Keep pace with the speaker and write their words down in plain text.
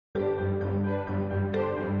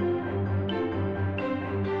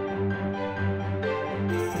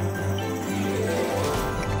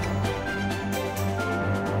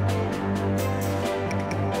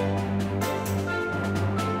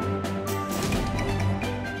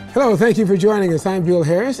Hello, thank you for joining us. I'm Bill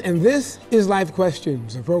Harris, and this is Life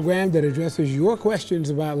Questions, a program that addresses your questions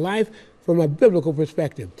about life from a biblical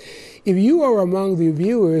perspective. If you are among the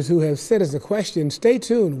viewers who have sent us a question, stay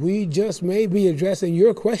tuned. We just may be addressing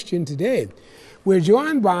your question today. We're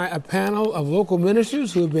joined by a panel of local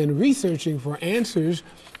ministers who have been researching for answers,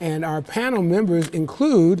 and our panel members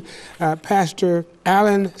include Pastor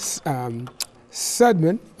Alan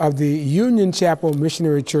Sudmann of the Union Chapel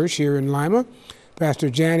Missionary Church here in Lima,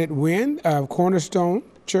 Pastor Janet Wend of Cornerstone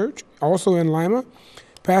Church, also in Lima,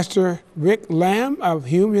 Pastor Rick Lamb of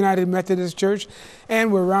Hume United Methodist Church,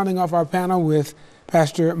 and we're rounding off our panel with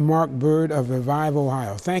Pastor Mark Burd of Revive,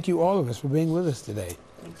 Ohio. Thank you all of us for being with us today.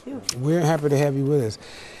 Thank you. We're happy to have you with us.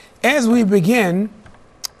 As we begin,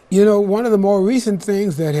 you know, one of the more recent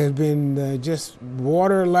things that has been just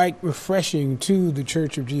water-like refreshing to the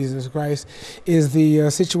Church of Jesus Christ is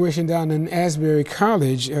the situation down in Asbury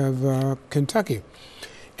College of Kentucky.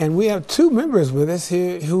 And we have two members with us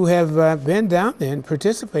here who have been down there and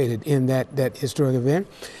participated in that historic event.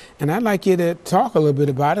 And I'd like you to talk a little bit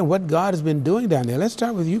about it, what God has been doing down there. Let's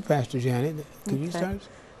start with you, Pastor Janet. Can you start?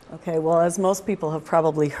 Okay, well, as most people have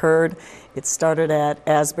probably heard, it started at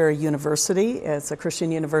Asbury University. It's a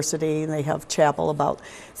Christian university, and they have chapel about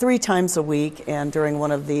 3 times a week. And during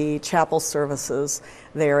one of the chapel services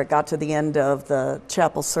there, it got to the end of the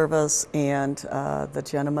chapel service, and the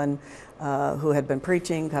gentleman who had been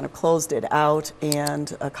preaching kind of closed it out,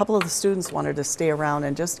 and a couple of the students wanted to stay around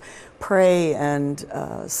and just pray and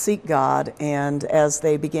seek God. And as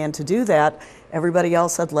they began to do that, everybody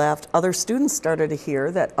else had left. Other students started to hear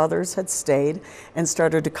that others had stayed and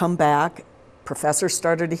started to come back. Professors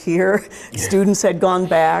started to hear. Students had gone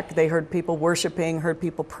back. They heard people worshiping, heard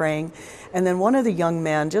people praying. And then one of the young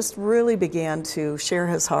men just really began to share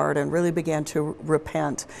his heart and really began to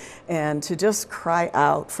repent and to just cry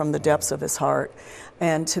out from the depths of his heart.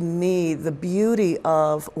 And to me, the beauty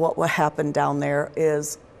of what happened down there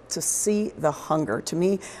is to see the hunger. To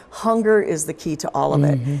me, hunger is the key to all of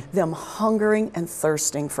it. Them hungering and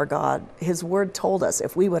thirsting for God. His word told us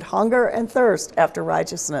if we would hunger and thirst after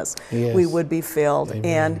righteousness, we would be filled.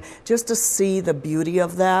 Amen. And just to see the beauty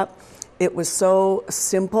of that, it was so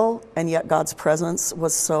simple, and yet God's presence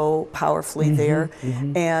was so powerfully there.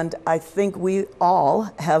 And I think we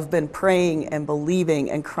all have been praying and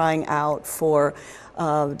believing and crying out for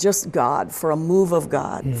just God, for a move of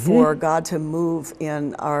God, for God to move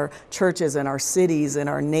in our churches, in our cities, in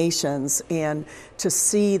our nations, and to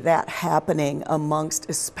see that happening amongst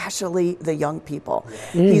especially the young people.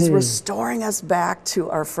 He's restoring us back to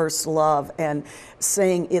our first love and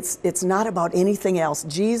saying it's not about anything else.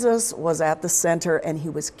 Jesus was at the center, and he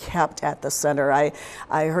was kept at the center. I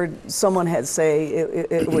heard someone had say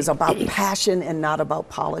it was about passion and not about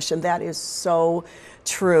polish, and that is so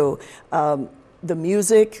true. The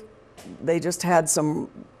music, they just had some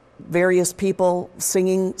various people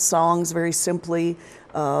singing songs very simply.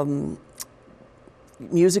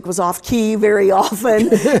 Music was off key very often.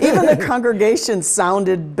 Even the congregation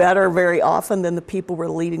sounded better very often than the people were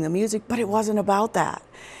leading the music, but it wasn't about that.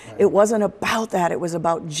 It wasn't about that. It was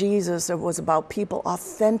about Jesus. It was about people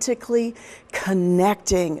authentically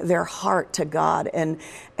connecting their heart to God and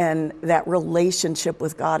that relationship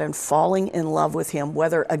with God and falling in love with him,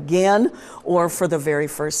 whether again or for the very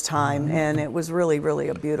first time. And it was really, really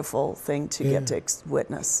a beautiful thing to get to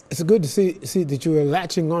witness. It's good to see that you were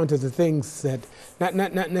latching on to the things that,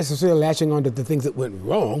 not necessarily latching on to the things that went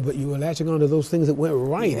wrong, but you were latching on to those things that went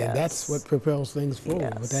right. And that's what propels things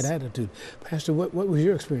forward with that attitude. Pastor, what was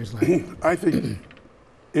your experience like? I think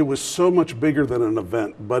it was so much bigger than an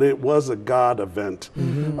event, but it was a God event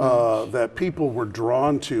that people were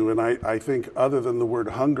drawn to. And I think other than the word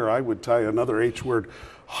hunger, I would tie another H word,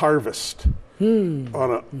 harvest.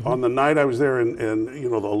 On the night I was there, and you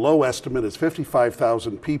know, the low estimate is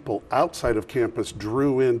 55,000 people outside of campus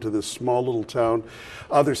drew into this small little town.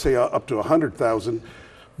 Others say up to 100,000.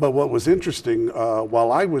 But what was interesting,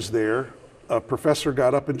 while I was there, a professor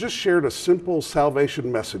got up and just shared a simple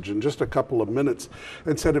salvation message in just a couple of minutes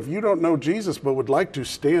and said, if you don't know Jesus but would like to,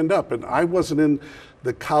 stand up. And I wasn't in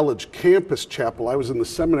the college campus chapel. I was in the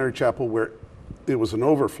seminary chapel where it was an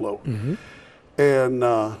overflow.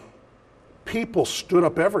 And people stood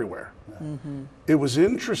up everywhere. It was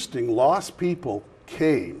interesting. Lost people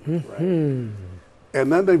came,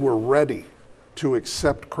 and then they were ready to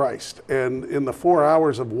accept Christ. And in the 4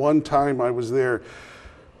 hours of one time I was there,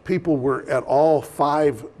 people were at all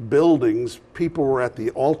 5 buildings. People were at the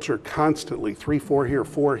altar constantly, 3, 4 here,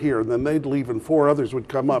 4 here, and then they'd leave and 4 others would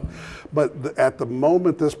come up. But at the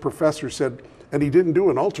moment this professor said, and he didn't do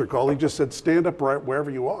an altar call, he just said, stand up right wherever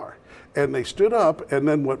you are. And they stood up, and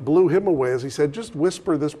then what blew him away is he said, just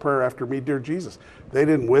whisper this prayer after me, dear Jesus. They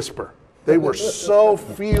didn't whisper. They were so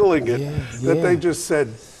feeling it that they just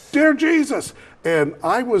said, dear Jesus. And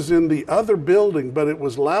I was in the other building, but it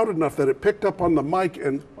was loud enough that it picked up on the mic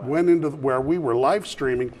and went into where we were live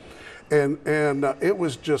streaming. And it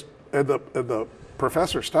was just, and the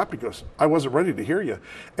professor stopped. He goes, I wasn't ready to hear you.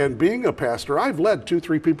 And being a pastor, I've led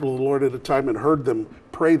 2-3 people to the Lord at a time and heard them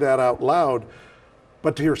pray that out loud.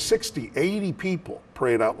 But to hear 60, 80 people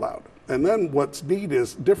pray it out loud. And then what's neat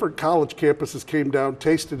is different college campuses came down,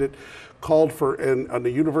 tasted it, called for, and on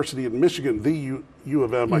the university in Michigan, the U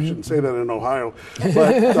of M, I shouldn't say that in Ohio,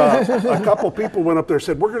 but a couple people went up there and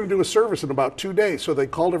said, we're going to do a service in about 2 days. So they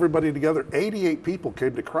called everybody together. 88 people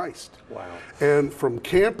came to Christ. Wow. And from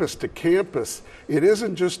campus to campus, it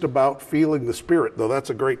isn't just about feeling the Spirit, though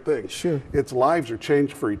that's a great thing. Sure. Its lives are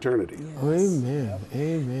changed for eternity. Yes. Amen.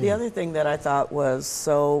 Amen. The other thing that I thought was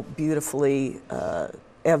so beautifully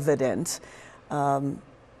evident,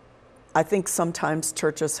 I think sometimes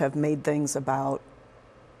churches have made things about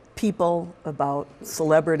people, about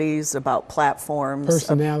celebrities, about platforms,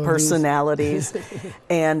 personalities.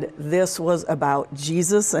 And this was about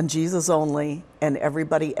Jesus and Jesus only, and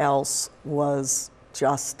everybody else was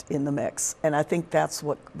just in the mix. And I think that's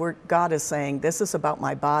what God is saying. This is about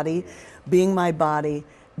my body, being my body,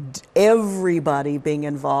 everybody being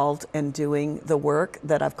involved and doing the work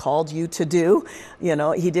that I've called you to do. You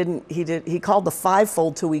know, he called the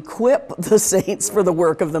fivefold to equip the saints for the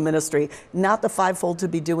work of the ministry, not the fivefold to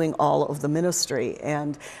be doing all of the ministry.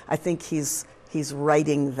 And I think he's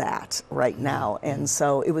writing that right now. And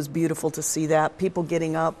so it was beautiful to see that, people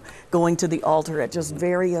getting up, going to the altar at just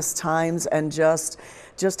various times and just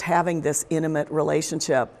having this intimate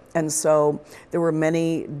relationship. And so there were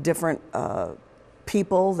many different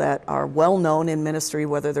people that are well known in ministry,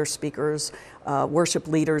 whether they're speakers, worship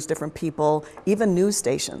leaders, different people, even news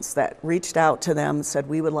stations that reached out to them, said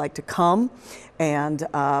we would like to come and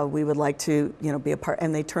we would like to, be a part,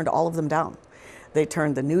 and they turned all of them down. They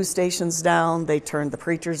turned the news stations down, they turned the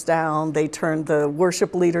preachers down, they turned the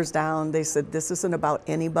worship leaders down. They said this isn't about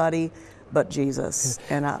anybody but Jesus,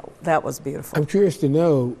 and that was beautiful. I'm curious to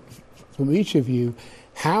know from each of you,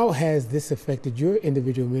 how has this affected your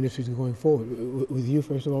individual ministries going forward? With you,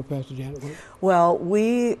 first of all, Pastor Janet? Well,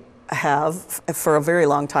 we have, for a very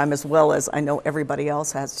long time, as well as I know everybody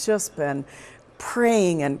else has, just been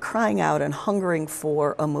praying and crying out and hungering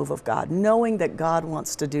for a move of God, knowing that God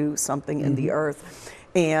wants to do something in the earth,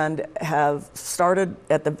 and have started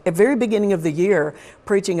at the very beginning of the year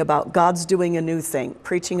preaching about God's doing a new thing,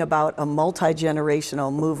 preaching about a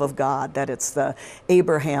multi-generational move of God, that it's the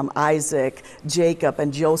Abraham, Isaac, Jacob,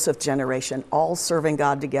 and Joseph generation, all serving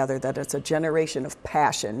God together, that it's a generation of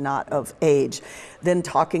passion, not of age. Then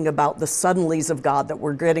talking about the suddenlies of God that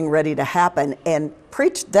were getting ready to happen, and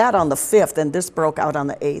preached that on the 5th, and this broke out on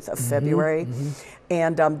the 8th of February.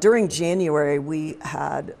 And during January, we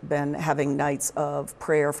had been having nights of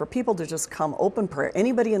prayer for people to just come, open prayer.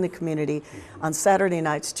 Anybody in the community on Saturday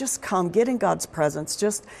nights, just come, get in God's presence,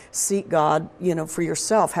 just seek God, for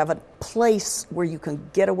yourself. Have a place where you can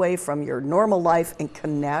get away from your normal life and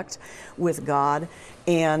connect with God.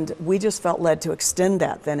 And we just felt led to extend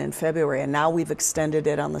that then in February. And now we've extended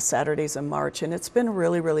it on the Saturdays in March. And it's been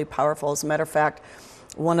really, really powerful. As a matter of fact,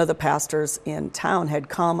 one of the pastors in town had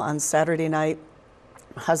come on Saturday night.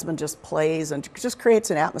 My husband just plays and just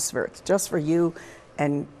creates an atmosphere. It's just for you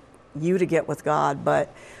and you to get with God.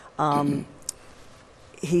 But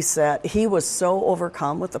he said he was so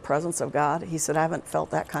overcome with the presence of God. He said, I haven't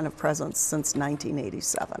felt that kind of presence since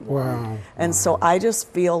 1987. Wow. And so I just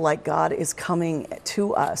feel like God is coming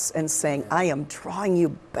to us and saying, I am drawing you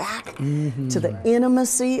back to the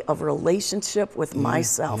intimacy of relationship with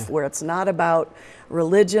myself, where it's not about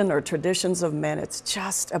religion or traditions of men. It's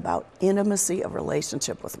just about intimacy of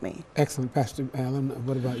relationship with me. Excellent. Pastor Allen,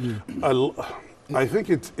 what about you? I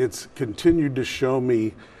think it's continued to show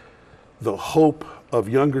me the hope of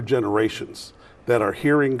younger generations that are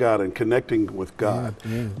hearing God and connecting with God.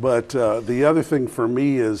 But the other thing for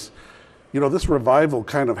me is, this revival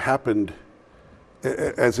kind of happened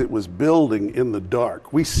as it was building in the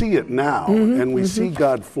dark. We see it now, and we see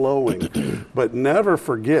God flowing, but never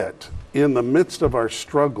forget, in the midst of our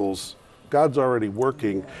struggles, God's already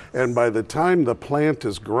working, and by the time the plant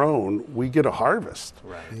is grown, we get a harvest.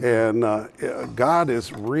 Right. And God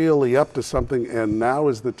is really up to something, and now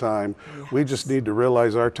is the time. Yes. We just need to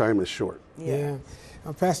realize our time is short. Yeah.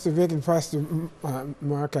 Pastor Vic and Pastor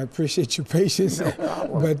Mark, I appreciate your patience. No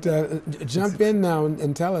problem. But jump in now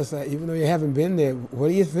and tell us, even though you haven't been there, what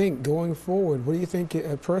do you think going forward? What do you think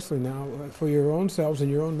personally now for your own selves and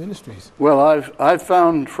your own ministries? Well, I've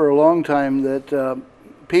found for a long time that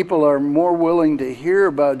people are more willing to hear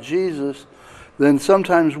about Jesus than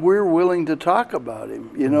sometimes we're willing to talk about him.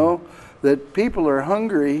 You know, that people are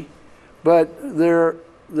hungry, but they're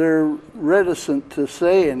reticent to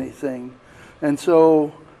say anything. And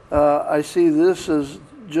so I see this as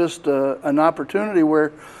just an opportunity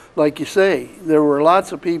where, like you say, there were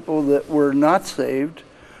lots of people that were not saved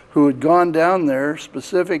who had gone down there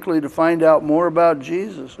specifically to find out more about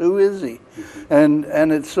Jesus. Who is he? And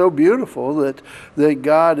it's so beautiful that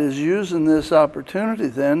God is using this opportunity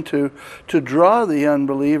then to draw the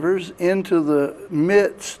unbelievers into the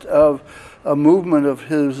midst of a movement of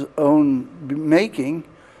his own making,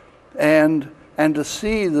 and to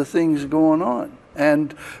see the things going on.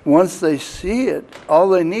 And once they see it, all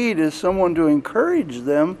they need is someone to encourage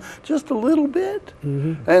them just a little bit.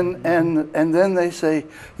 And then they say,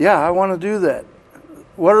 yeah, I want to do that.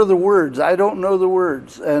 What are the words? I don't know the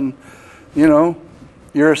words. And, you know,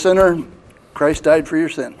 you're a sinner. Christ died for your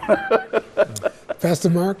sin. Pastor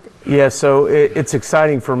Mark? Yeah, so it's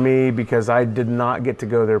exciting for me because I did not get to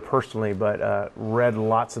go there personally, but read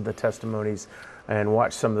lots of the testimonies and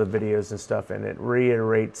watched some of the videos and stuff, and it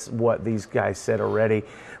reiterates what these guys said already.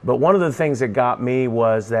 But one of the things that got me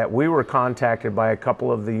was that we were contacted by a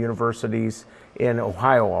couple of the universities in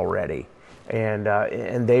Ohio already,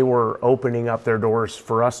 and they were opening up their doors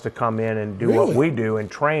for us to come in and do what we do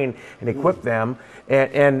and train and equip them.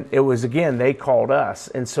 And it was, again, they called us.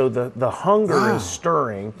 And so the hunger is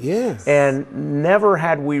stirring. Yes. And never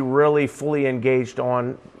had we really fully engaged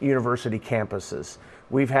on university campuses.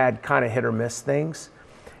 We've had kind of hit or miss things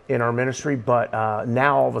in our ministry, but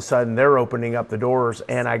now all of a sudden they're opening up the doors.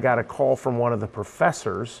 And I got a call from one of the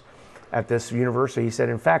professors at this university. He said,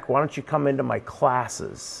 in fact, why don't you come into my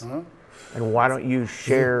classes? And why don't you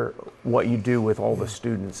share what you do with all the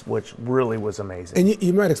students, which really was amazing. And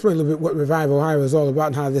you might explain a little bit what Revive Ohio is all about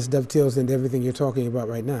and how this dovetails into everything you're talking about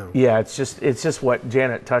right now. Yeah, it's just what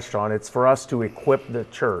Janet touched on. It's for us to equip the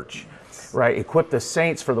church, right? Equip the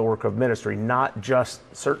saints for the work of ministry, not just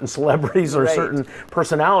certain celebrities or certain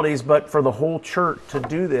personalities, but for the whole church to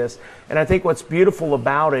do this. And I think what's beautiful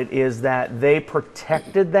about it is that they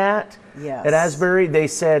protected that. Yes. At Asbury, they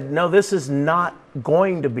said, no, this is not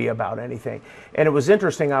going to be about anything. And it was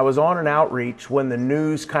interesting, I was on an outreach when the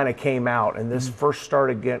news kind of came out and this first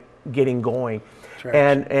started getting going.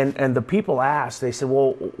 And the people asked, they said,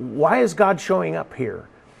 well, why is God showing up here?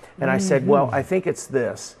 And I said, well, I think it's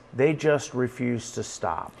this. They just refuse to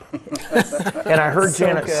stop. And I heard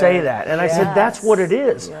Janet say that. And I said, that's what it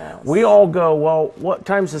is. Yes. We all go, well, what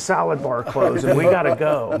time's the salad bar close? And we got to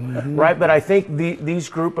go, right? But I think these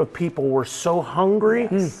group of people were so hungry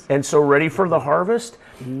and so ready for the harvest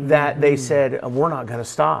that they said, we're not going to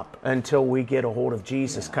stop until we get a hold of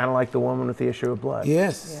Jesus, kind of like the woman with the issue of blood.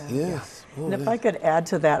 Yes. Oh, and if I could add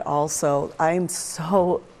to that also, I'm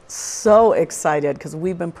so excited because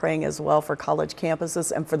we've been praying as well for college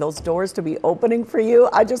campuses and for those doors to be opening for you.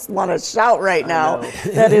 I just want to shout right now.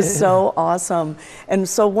 That is so awesome. And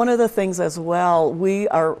so one of the things as well we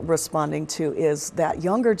are responding to is that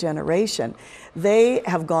younger generation. They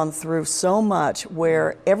have gone through so much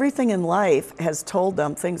where everything in life has told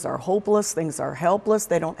them things are hopeless, things are helpless,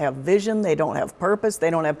 they don't have vision, they don't have purpose, they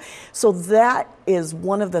don't have. So that is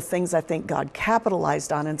one of the things I think God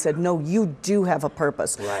capitalized on and said, no, you do have a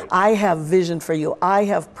purpose. Right. I have vision for you. I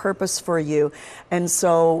have purpose for you. And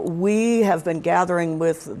so we have been gathering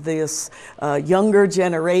with this younger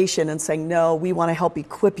generation and saying, no, we want to help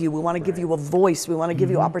equip you. We want to give you a voice. We want to give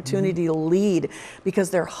you opportunity to lead because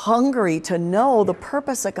they're hungry to know the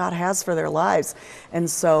purpose that God has for their lives. And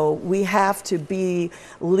so we have to be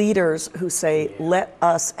leaders who say, let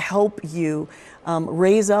us help you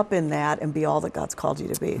raise up in that and be all that God's called you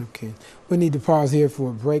to be. Okay. We need to pause here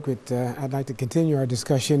for a break, but I'd like to continue our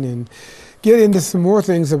discussion and get into some more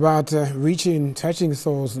things about reaching, touching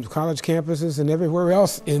souls in college campuses and everywhere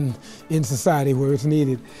else in society where it's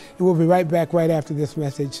needed. And we'll be right back right after this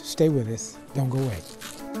message. Stay with us. Don't go away.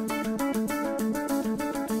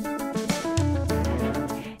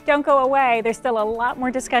 Don't go away. There's still a lot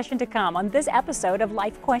more discussion to come on this episode of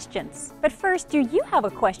Life Questions. But first, do you have a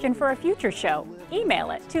question for a future show?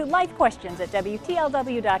 Email it to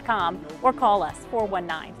lifequestions@wtlw.com or call us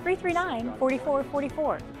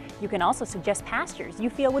 419-339-4444. You can also suggest pastors you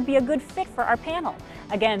feel would be a good fit for our panel.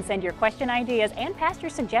 Again, send your question ideas and pastor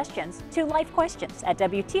suggestions to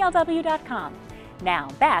lifequestions@wtlw.com. Now,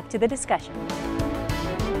 back to the discussion.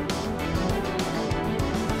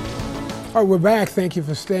 All right, we're back. Thank you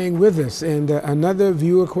for staying with us. And another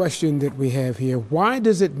viewer question that we have here. Why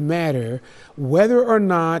does it matter whether or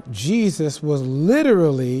not Jesus was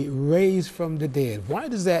literally raised from the dead? Why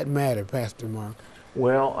does that matter, Pastor Mark?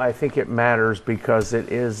 Well, I think it matters because it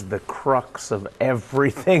is the crux of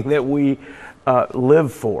everything that we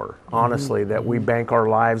live for, honestly, that we bank our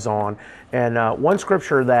lives on. And one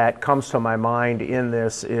scripture that comes to my mind in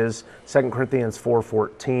this is 2 Corinthians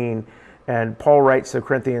 4:14. And Paul writes to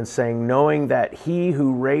Corinthians saying, knowing that he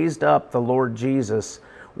who raised up the Lord Jesus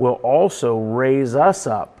will also raise us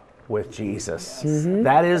up with Jesus.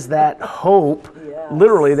 That is that hope,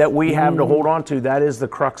 literally, that we have to hold on to. That is the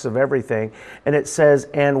crux of everything. And it says,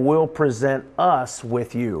 and will present us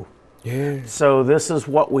with you. Yeah. So this is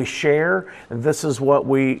what we share, and this is what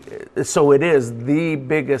so it is the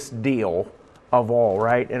biggest deal of all,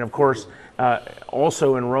 right? And of course,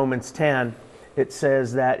 also in Romans 10, it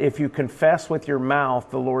says that if you confess with your mouth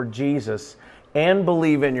the Lord Jesus and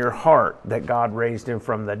believe in your heart that God raised him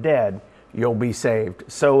from the dead, you'll be saved.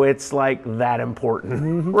 So it's like that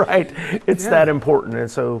important, right? It's that important. And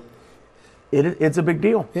so it's a big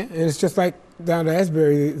deal. Yeah, and it's just like down to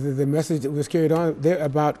Asbury, the message that was carried on there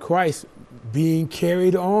about Christ being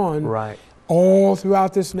carried on all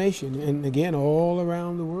throughout this nation and again, all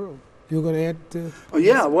around the world. You're going to add to... Oh,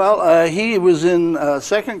 yeah, well, he was in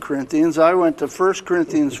 2 Corinthians. I went to 1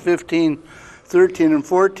 Corinthians 15, 13, and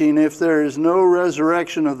 14. If there is no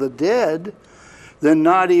resurrection of the dead, then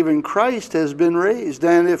not even Christ has been raised.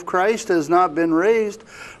 And if Christ has not been raised,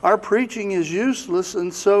 our preaching is useless,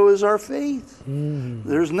 and so is our faith.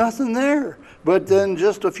 There's nothing there. But then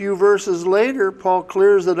just a few verses later, Paul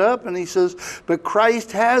clears it up, and he says, but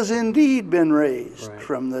Christ has indeed been raised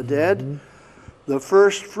from the dead, the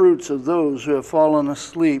first fruits of those who have fallen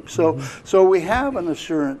asleep. So we have an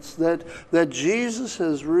assurance that Jesus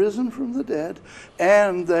has risen from the dead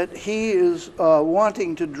and that he is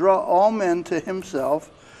wanting to draw all men to himself.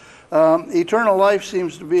 Eternal life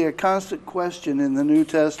seems to be a constant question in the New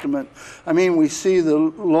Testament. I mean, we see the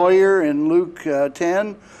lawyer in Luke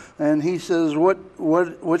 10, and he says,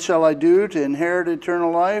 what shall I do to inherit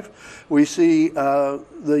eternal life? We see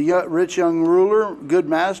the rich young ruler, good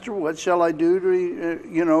master, what shall I do to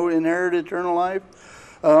inherit eternal life?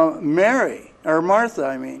 Martha,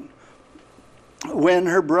 I mean, when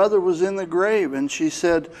her brother was in the grave, and she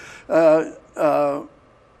said,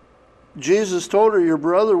 Jesus told her, your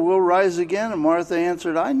brother will rise again. And Martha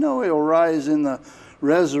answered, I know he'll rise in the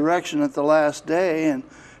resurrection at the last day.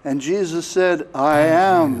 And Jesus said, I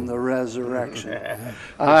am the resurrection.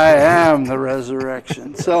 I am the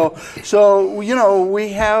resurrection. So we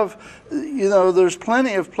have, there's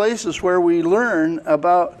plenty of places where we learn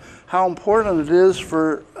about how important it is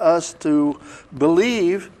for us to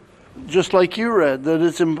believe, just like you read, that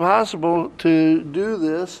it's impossible to do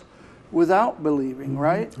this without believing,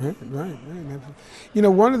 right? Right.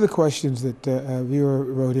 One of the questions that a viewer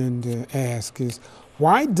wrote in to ask is,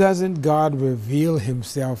 why doesn't God reveal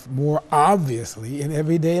himself more obviously in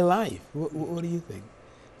everyday life? What do you think,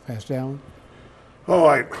 Pastor Allen? Oh,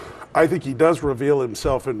 I think he does reveal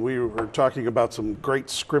himself, and we were talking about some great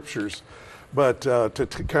scriptures. But to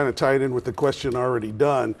kind of tie it in with the question already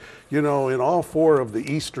done, in all four of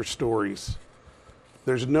the Easter stories,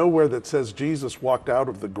 there's nowhere that says Jesus walked out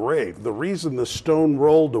of the grave. The reason the stone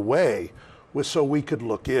rolled away was so we could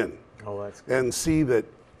look in and see that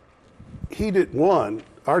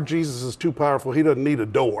our Jesus is too powerful. He doesn't need a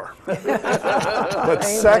door. But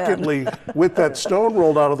secondly, with that stone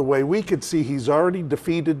rolled out of the way, we could see he's already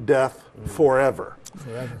defeated death forever.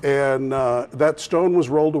 And that stone was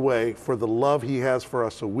rolled away for the love he has for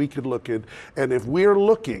us so we could look in. And if we're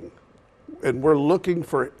looking, and we're looking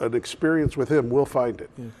for an experience with him, we'll find it.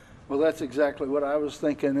 Well, that's exactly what I was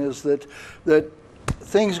thinking, is that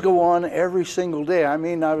things go on every single day. I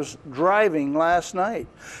mean, I was driving last night,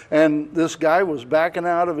 and this guy was backing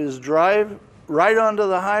out of his drive right onto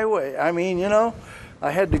the highway. I mean, I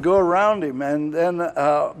had to go around him. And then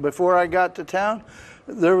before I got to town,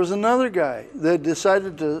 there was another guy that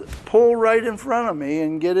decided to pull right in front of me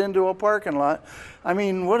and get into a parking lot. I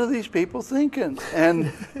mean, what are these people thinking?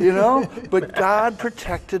 And, but God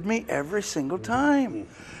protected me every single time.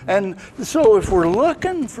 And so if we're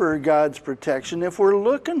looking for God's protection, if we're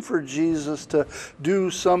looking for Jesus to do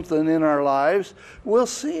something in our lives, we'll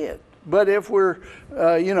see it. But if we're,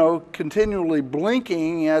 continually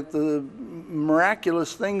blinking at the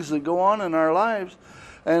miraculous things that go on in our lives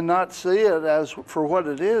and not see it as for what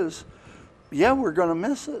it is, we're going to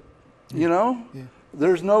miss it,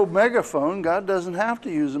 There's no megaphone. God doesn't have to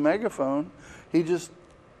use a megaphone. He just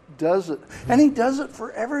does it. And he does it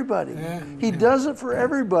for everybody. He does it for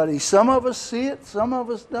everybody. Some of us see it, some of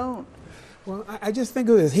us don't. Well, I just think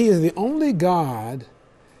of this. He is the only God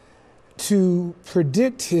to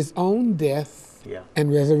predict his own death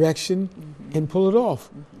and resurrection and pull it off.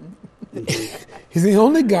 He's the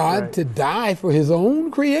only God to die for his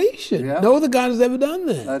own creation. Yeah. No other God has ever done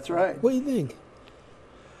that. That's right. What do you think?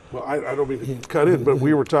 Well, I don't mean to cut in, but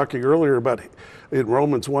we were talking earlier about in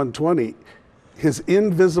Romans 1:20, his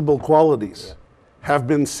invisible qualities have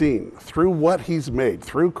been seen through what he's made,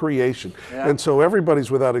 through creation. Yeah. And so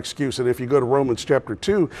everybody's without excuse. And if you go to Romans chapter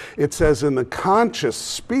 2, it says, "And the conscience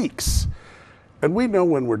speaks." And we know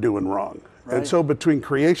when we're doing wrong. Right. And so between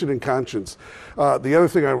creation and conscience, the other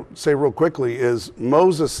thing I would say real quickly is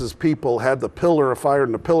Moses' people had the pillar of fire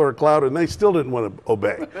and the pillar of cloud, and they still didn't want to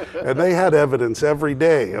obey. And they had evidence every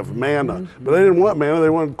day of manna, but they didn't want manna, they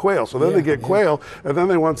wanted quail. So then they get quail, and then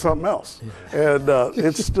they want something else. And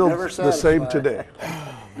it's still the same today.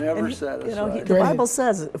 Never satisfied. You know, the Bible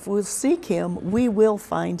says if we'll seek him, we will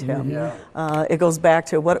find him. Yeah. It goes back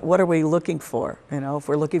to what are we looking for? You know, if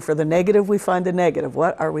we're looking for the negative, we find the negative.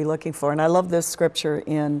 What are we looking for? And I love this scripture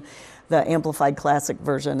in the Amplified Classic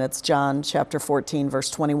Version. It's John chapter 14, verse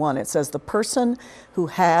 21. It says, "The person who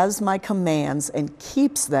has my commands and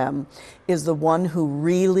keeps them is the one who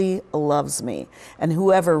really loves me. And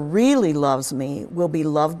whoever really loves me will be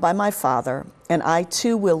loved by my Father, and I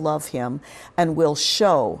too will love him and will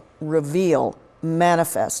show, reveal,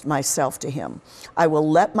 manifest myself to him. I will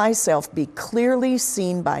let myself be clearly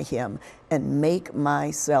seen by him and make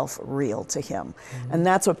myself real to him." And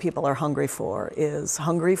that's what people are hungry for, is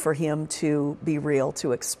hungry for him to be real,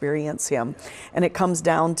 to experience him. And it comes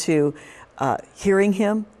down to hearing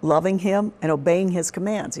him, loving him, and obeying his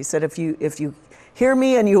commands. He said, if you hear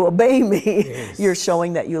me and you obey me, you're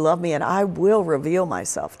showing that you love me, and I will reveal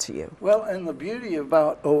myself to you. Well, and the beauty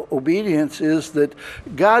about obedience is that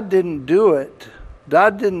God didn't do it.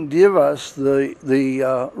 God didn't give us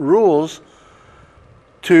the rules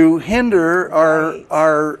to hinder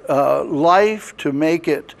our life, to make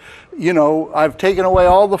it, you know, I've taken away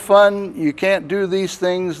all the fun, you can't do these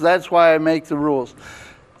things, that's why I make the rules.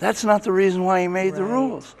 That's not the reason why he made the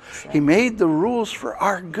rules. He made the rules for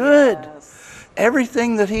our good. Yes.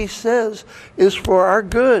 Everything that he says is for our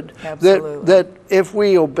good. Absolutely. That if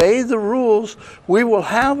we obey the rules, we will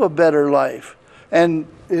have a better life. And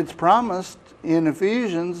it's promised in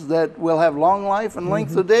Ephesians that we'll have long life and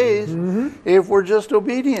length of days if we're just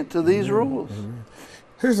obedient to these rules.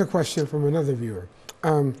 Here's a question from another viewer.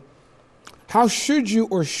 How should you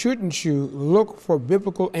or shouldn't you look for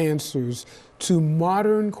biblical answers to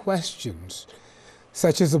modern questions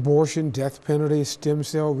such as abortion, death penalty, stem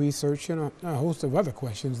cell research, and a host of other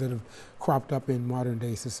questions that have cropped up in modern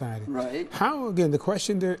day society? Right. How, again, the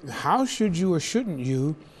question there, how should you or shouldn't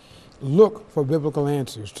you look for biblical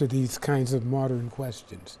answers to these kinds of modern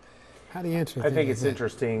questions? How do you answer that? I think it's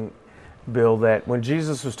interesting, Bill, that when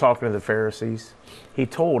Jesus was talking to the Pharisees, he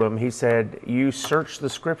told them, he said, "You search the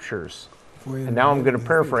scriptures." And now I'm going to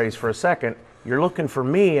paraphrase for a second. You're looking for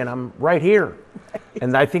me, and I'm right here.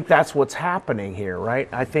 And I think that's what's happening here, right?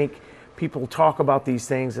 I think people talk about these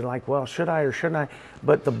things and like, well, should I or shouldn't I?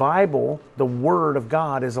 But the Bible, the Word of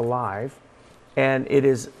God, is alive, and it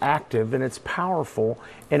is active, and it's powerful,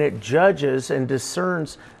 and it judges and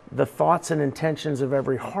discerns the thoughts and intentions of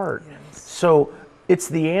every heart. Yes. So it's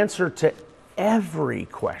the answer to every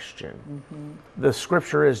question. The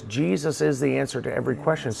scripture is Jesus is the answer to every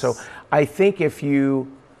question. So I think if you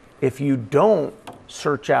don't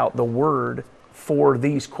search out the Word for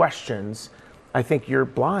these questions, I think you're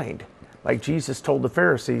blind. Like Jesus told the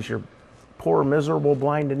Pharisees, you're poor, miserable,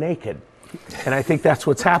 blind, and naked. And I think that's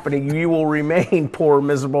what's happening. You will remain poor,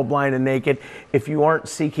 miserable, blind, and naked if you aren't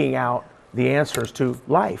seeking out the answers to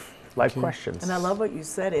life questions. And I love what you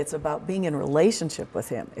said. It's about being in relationship with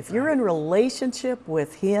him. If you're in relationship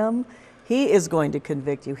with him, he is going to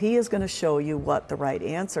convict you. He is going to show you what the right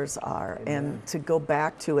answers are. Amen. And to go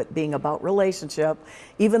back to it being about relationship,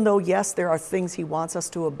 even though, yes, there are things he wants us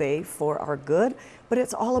to obey for our good, but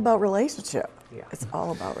it's all about relationship. Yeah. It's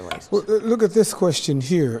all about relationship. Well, look at this question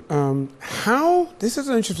here. This is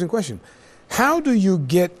an interesting question. How do you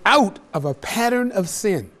get out of a pattern of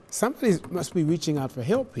sin? Somebody must be reaching out for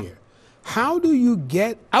help here. How do you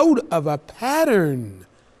get out of a pattern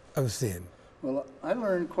of sin? Well, I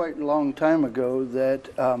learned quite a long time ago that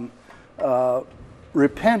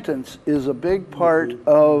repentance is a big part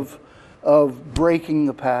of breaking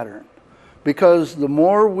the pattern. Because the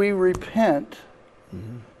more we repent,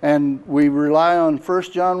 and we rely on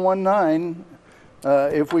 1 John 1:9,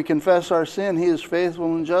 if we confess our sin, he is faithful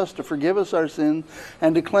and just to forgive us our sins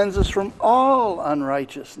and to cleanse us from all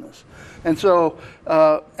unrighteousness. And so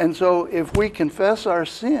if we confess our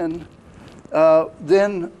sin,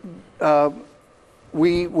 then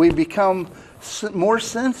we become more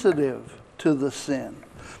sensitive to the sin.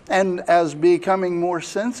 And as becoming more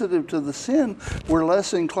sensitive to the sin, we're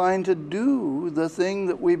less inclined to do the thing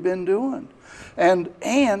that we've been doing. And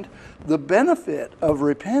the benefit of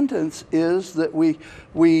repentance is that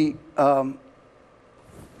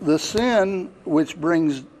the sin, which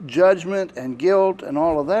brings judgment and guilt and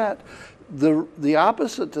all of that, the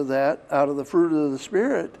opposite to that, out of the fruit of the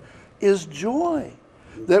Spirit, is joy.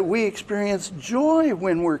 That we experience joy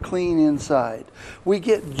when we're clean inside. We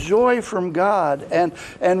get joy from God,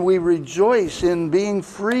 and we rejoice in being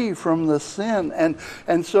free from the sin.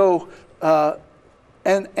 And so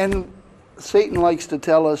Satan likes to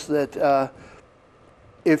tell us that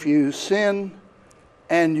if you sin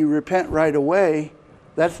and you repent right away,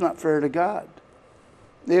 that's not fair to God.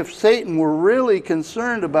 If Satan were really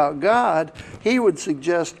concerned about God, he would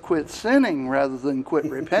suggest quit sinning rather than quit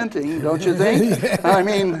repenting, don't you think? I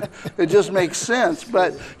mean, it just makes sense.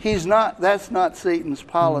 But he's not. That's not Satan's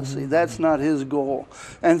policy. That's not his goal.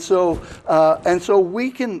 And so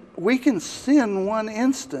we can sin one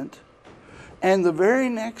instant, and the very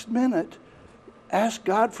next minute, ask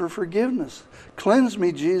God for forgiveness. Cleanse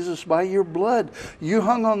me, Jesus, by your blood. You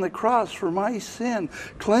hung on the cross for my sin.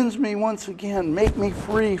 Cleanse me once again. Make me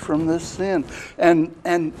free from this sin.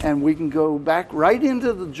 And we can go back right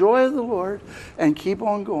into the joy of the Lord and keep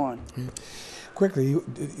on going. Quickly,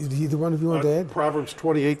 either one of you want to add? Proverbs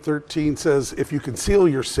 28:13 says, if you conceal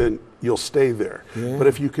your sin, you'll stay there. Yeah. But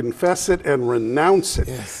if you confess it and renounce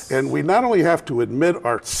it, and we not only have to admit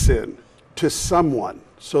our sin to someone,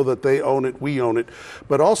 so that they own it, we own it,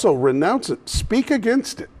 but also renounce it, speak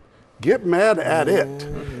against it, get mad at it.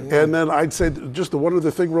 And then I'd say just the one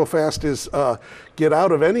other thing real fast is get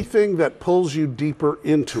out of anything that pulls you deeper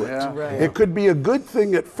into it. Yeah. Right. It could be a good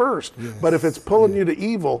thing at first, but if it's pulling you to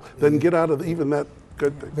evil, then get out of even that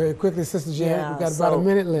good thing. Very quickly, Sister Jan, Yeah, we've got so about a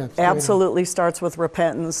minute left. Absolutely starts with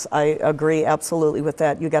repentance. I agree absolutely with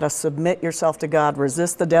that. You got to submit yourself to God,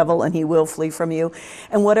 resist the devil, and he will flee from you.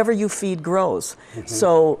 And whatever you feed grows.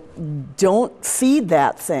 So don't feed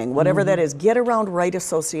that thing, whatever that is. Get around right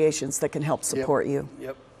associations that can help support you.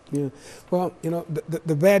 Yep. Yeah. Well, you know,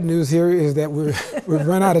 the bad news here is that we've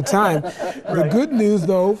run out of time. The good news,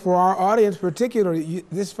 though, for our audience particularly,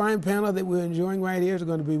 this fine panel that we're enjoying right here is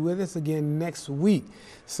going to be with us again next week.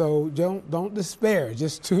 So don't despair.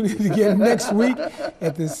 Just tune in again next week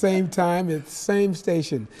at the same time, at the same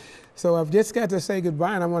station. So I've just got to say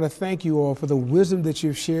goodbye, and I want to thank you all for the wisdom that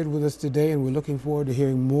you've shared with us today, and we're looking forward to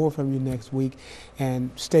hearing more from you next week.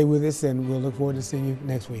 And stay with us, and we'll look forward to seeing you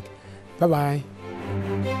next week. Bye-bye.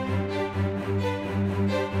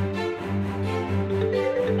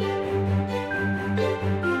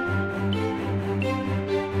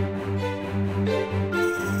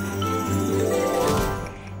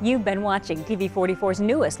 You've been watching TV44's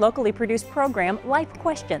newest locally produced program, Life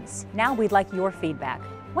Questions. Now we'd like your feedback.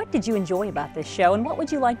 What did you enjoy about this show, and what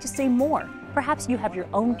would you like to see more? Perhaps you have your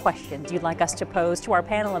own questions you'd like us to pose to our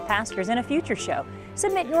panel of pastors in a future show.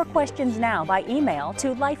 Submit your questions now by email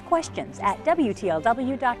to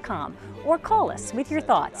lifequestions@wtlw.com or call us with your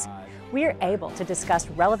thoughts. We're able to discuss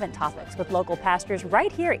relevant topics with local pastors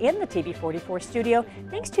right here in the TV44 studio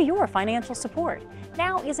thanks to your financial support.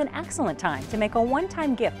 Now is an excellent time to make a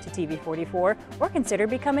one-time gift to TV44 or consider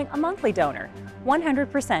becoming a monthly donor.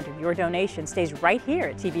 100% of your donation stays right here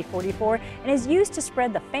at TV44 and is used to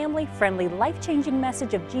spread the family-friendly, life-changing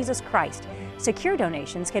message of Jesus Christ. Secure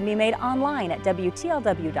donations can be made online at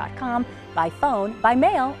WTLW.com, by phone, by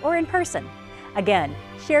mail, or in person. Again,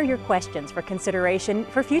 share your questions for consideration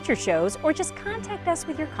for future shows or just contact us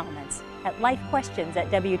with your comments at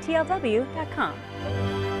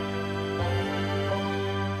lifequestions@WTLW.com.